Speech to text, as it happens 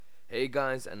Hey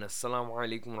guys, and assalamu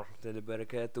alaikum warahmatullahi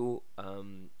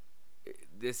wabarakatuh.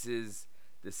 This is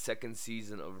the second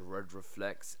season of Red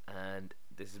Reflects, and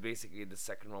this is basically the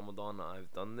second Ramadan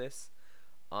I've done this.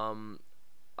 Um,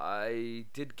 I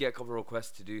did get a couple of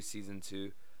requests to do season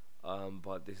two,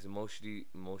 but this is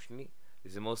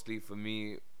this is mostly for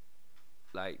me,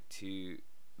 like to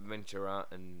venture out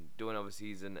and do another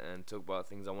season and talk about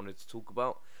things I wanted to talk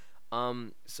about.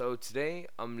 So today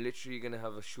I'm literally gonna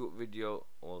have a short video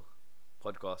or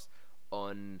podcast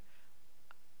on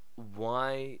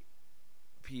why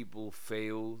people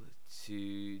fail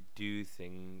to do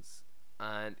things,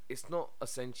 and it's not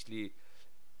essentially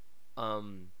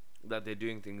um that they're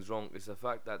doing things wrong. It's the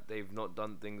fact that they've not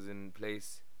done things in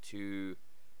place to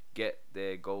get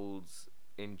their goals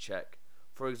in check.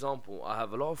 For example, I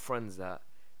have a lot of friends that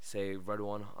say,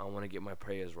 Redwan, I want to get my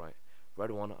prayers right.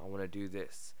 Redwan, I want to do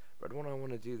this. Redwan, I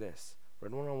want to do this.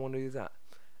 Redwan, I want to do that.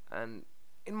 And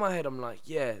in my head, I'm like,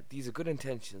 yeah, these are good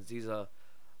intentions. These are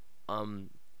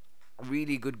um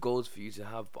really good goals for you to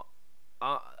have. But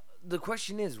uh, the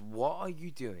question is, what are you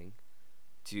doing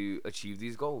to achieve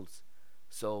these goals?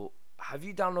 So, have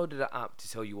you downloaded an app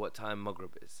to tell you what time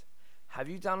Maghrib is? Have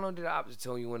you downloaded an app to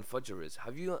tell you when Fajr is?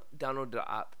 Have you downloaded an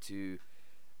app to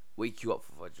wake you up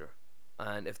for Fajr?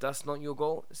 And if that's not your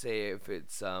goal, say if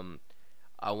it's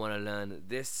I want to learn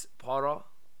this para,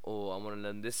 or I want to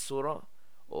learn this surah,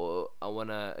 or I want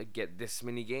to get this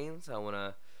many gains, I want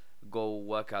to go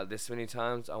work out this many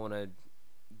times, I want to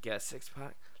get a six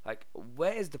pack. Like,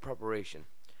 where is the preparation?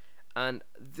 And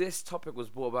this topic was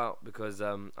brought about because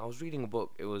I was reading a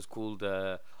book. It was called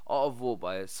Art of War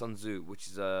by Sun Tzu, which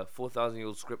is a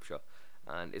 4,000-year-old scripture,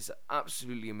 and it's an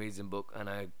absolutely amazing book, and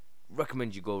I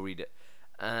recommend you go read it.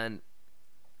 And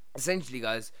essentially,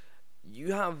 guys,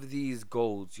 you have these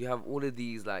goals, you have all of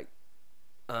these like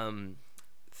um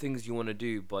things you want to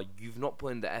do, but you've not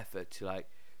put in the effort to like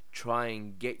try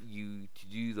and get you to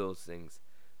do those things.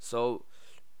 So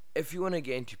if you want to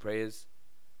get into prayers,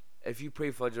 if you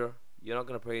pray Fajr, you're not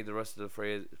gonna pray the rest of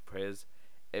the prayers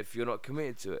if you're not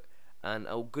committed to it. And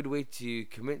a good way to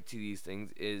commit to these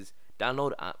things is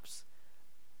download apps.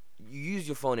 You use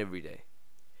your phone every day.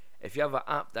 If you have an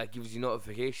app that gives you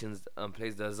notifications and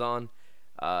plays the azan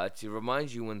to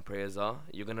remind you when prayers are,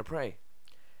 you're gonna pray.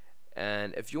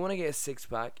 And if you want to get a six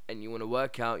pack and you want to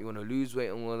work out, you want to lose weight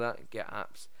and all that, get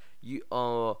apps. You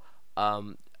are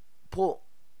put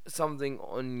something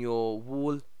on your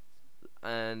wall,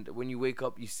 and when you wake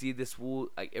up, you see this wall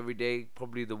like every day,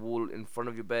 probably the wall in front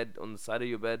of your bed, on the side of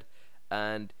your bed,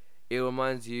 and it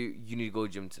reminds you you need to go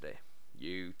gym today.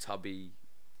 You tubby,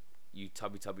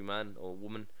 tubby man or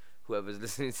woman, whoever's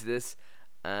listening to this,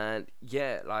 and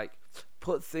yeah, like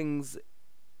put things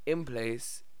in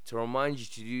place to remind you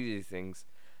to do these things.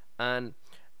 And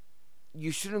you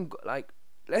shouldn't like,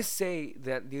 let's say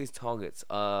that these targets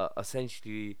are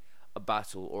essentially a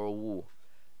battle or a war.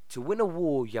 To win a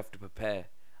war, you have to prepare,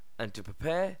 and to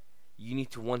prepare, you need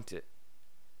to want it.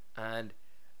 And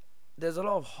there's a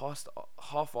lot of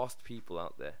half-assed people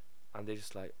out there, and they're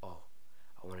just like, oh,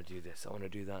 I want to do this, I want to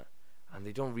do that, and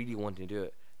they don't really want to do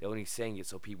it. They're only saying it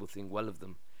so people think well of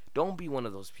them. Don't be one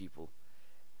of those people.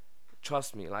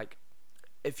 Trust me, like,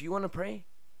 if you want to pray,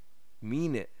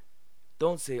 mean it.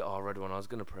 Don't say, oh, Redwan, I was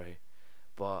going to pray,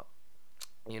 but,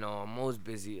 I'm always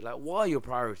busy. Like, what are your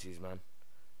priorities, man?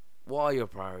 What are your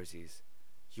priorities?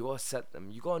 You gotta set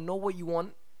them. You gotta know what you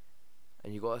want,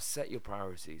 and you gotta set your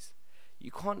priorities.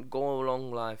 You can't go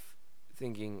along life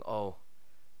thinking, oh,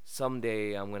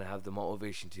 someday I'm gonna have the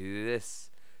motivation to do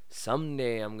this.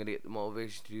 Someday I'm gonna get the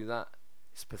motivation to do that.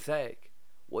 It's pathetic.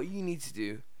 What you need to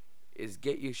do is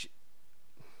get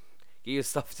your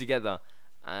stuff together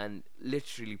and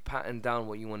literally pattern down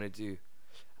what you want to do.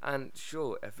 And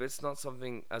sure, if it's not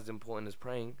something as important as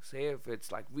praying, say if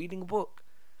it's like reading a book,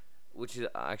 which is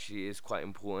actually is quite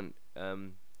important.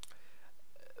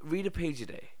 Read a page a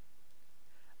day,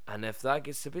 and if that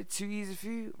gets a bit too easy for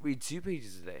you, read 2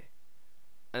 pages a day,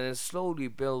 and then slowly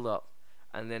build up,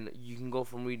 and then you can go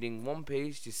from reading 1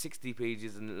 page to 60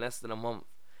 pages in less than a month,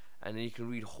 and then you can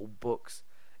read whole books.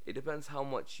 It depends how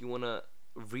much you wanna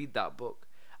read that book,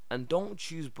 and don't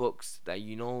choose books that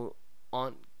you know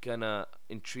aren't gonna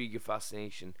intrigue your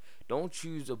fascination. Don't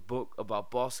choose a book about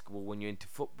basketball when you're into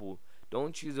football.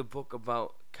 Don't choose a book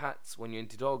about cats when you're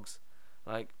into dogs.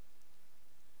 Like,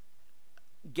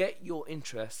 get your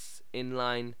interests in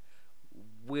line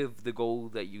with the goal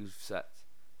that you've set.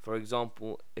 For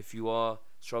example, if you are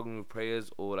struggling with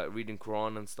prayers or like reading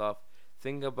Quran and stuff,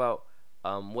 think about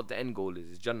what the end goal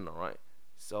is. It's Jannah, right?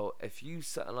 So if you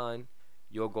set a line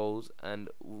your goals and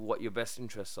what your best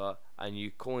interests are, and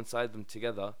you coincide them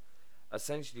together,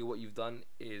 essentially what you've done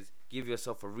is give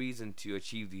yourself a reason to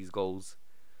achieve these goals.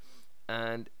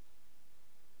 And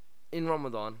in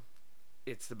Ramadan,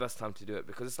 it's the best time to do it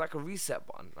because it's like a reset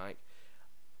button. Like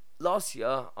last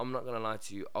year, I'm not gonna lie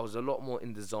to you, I was a lot more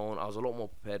in the zone. I was a lot more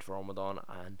prepared for Ramadan,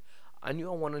 and I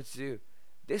knew I wanted to do.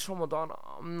 This Ramadan,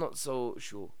 I'm not so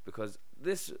sure because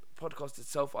this podcast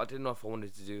itself, I didn't know if I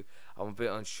wanted to do. I'm a bit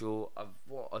unsure. I've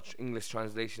bought an English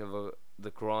translation of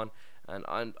the Quran, and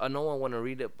I know I want to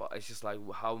read it, but it's just like,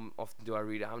 how often do I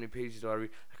read it? How many pages do I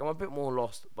read? Like, I'm a bit more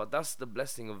lost, but that's the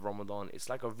blessing of Ramadan. It's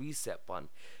like a reset button.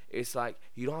 It's like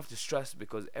you don't have to stress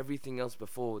because everything else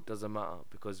before doesn't matter,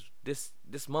 because this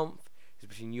month is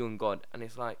between you and God, and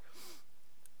it's like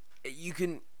you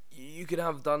can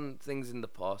have done things in the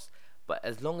past, but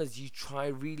as long as you try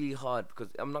really hard, because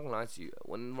I'm not gonna lie to you,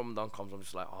 when Ramadan comes, I'm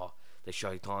just like, oh, the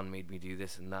shaitan made me do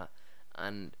this and that,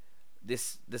 and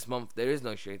this month there is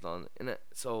no shaitan in it,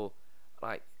 so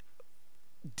like,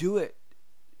 do it.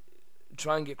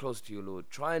 Try and get close to your Lord.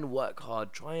 Try and work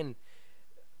hard. Try and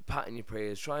pattern your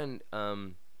prayers. Try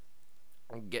and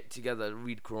get together,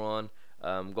 read Quran,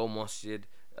 go masjid,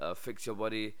 fix your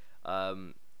body,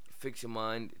 fix your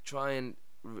mind. Try and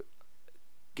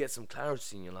get some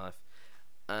clarity in your life.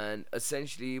 And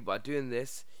essentially, by doing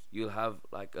this, you'll have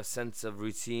like a sense of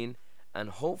routine, and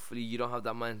hopefully you don't have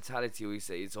that mentality where you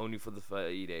say it's only for the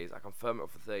 30 days. I can firm it up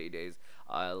for 30 days.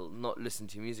 I'll not listen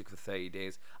to music for 30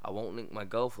 days. I won't link my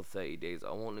girl for 30 days.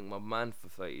 I won't link my man for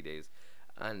 30 days.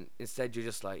 And instead you're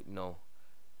just like, no,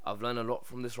 I've learned a lot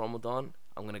from this Ramadan.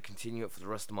 I'm going to continue it for the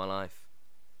rest of my life.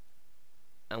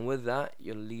 And with that,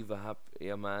 you'll leave a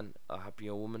happier man, a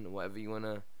happier woman, whatever you want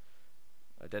to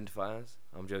identify as.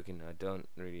 I'm joking. I don't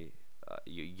really.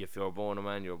 If you're born a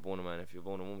man, you're born a man. If you're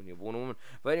born a woman, you're born a woman.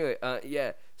 But anyway,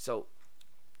 yeah. So,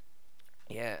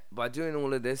 yeah, by doing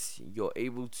all of this, you're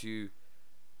able to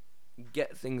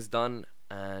get things done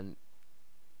and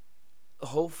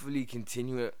hopefully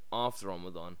continue it after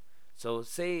Ramadan. So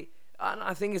say,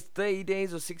 I think it's 30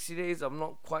 days or 60 days. I'm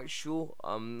not quite sure.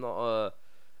 I'm not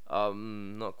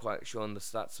quite sure on the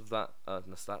stats of that,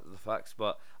 the facts,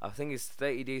 but I think it's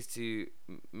 30 days to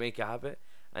make a habit.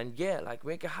 And yeah, like,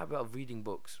 make a habit of reading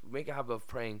books, make a habit of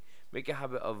praying, make a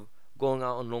habit of going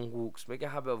out on long walks, make a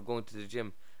habit of going to the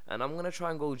gym. And I'm gonna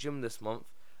try and go gym this month.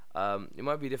 It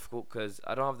might be difficult because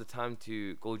I don't have the time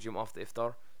to go gym after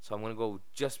iftar, so I'm gonna go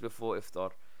just before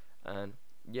iftar. And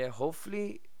yeah,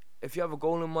 hopefully, if you have a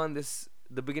goal in mind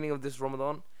the beginning of this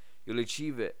Ramadan, you'll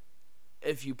achieve it.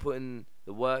 If you put in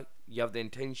the work, you have the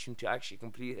intention to actually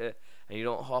complete it, and you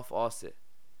don't half-ass it,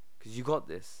 because you got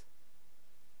this.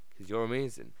 Because you're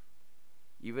amazing.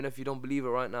 Even if you don't believe it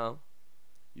right now,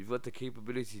 you've got the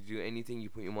capability to do anything you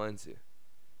put your mind to.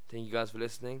 Thank you guys for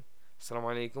listening.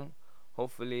 Assalamu alaikum.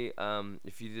 Hopefully,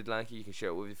 if you did like it, you can share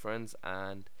it with your friends.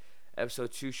 And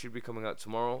episode 2 should be coming out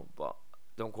tomorrow, but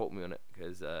don't quote me on it,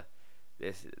 because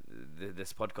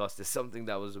this podcast is something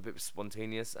that was a bit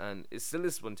spontaneous, and it still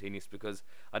is spontaneous because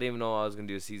I didn't even know I was going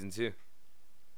to do a season 2.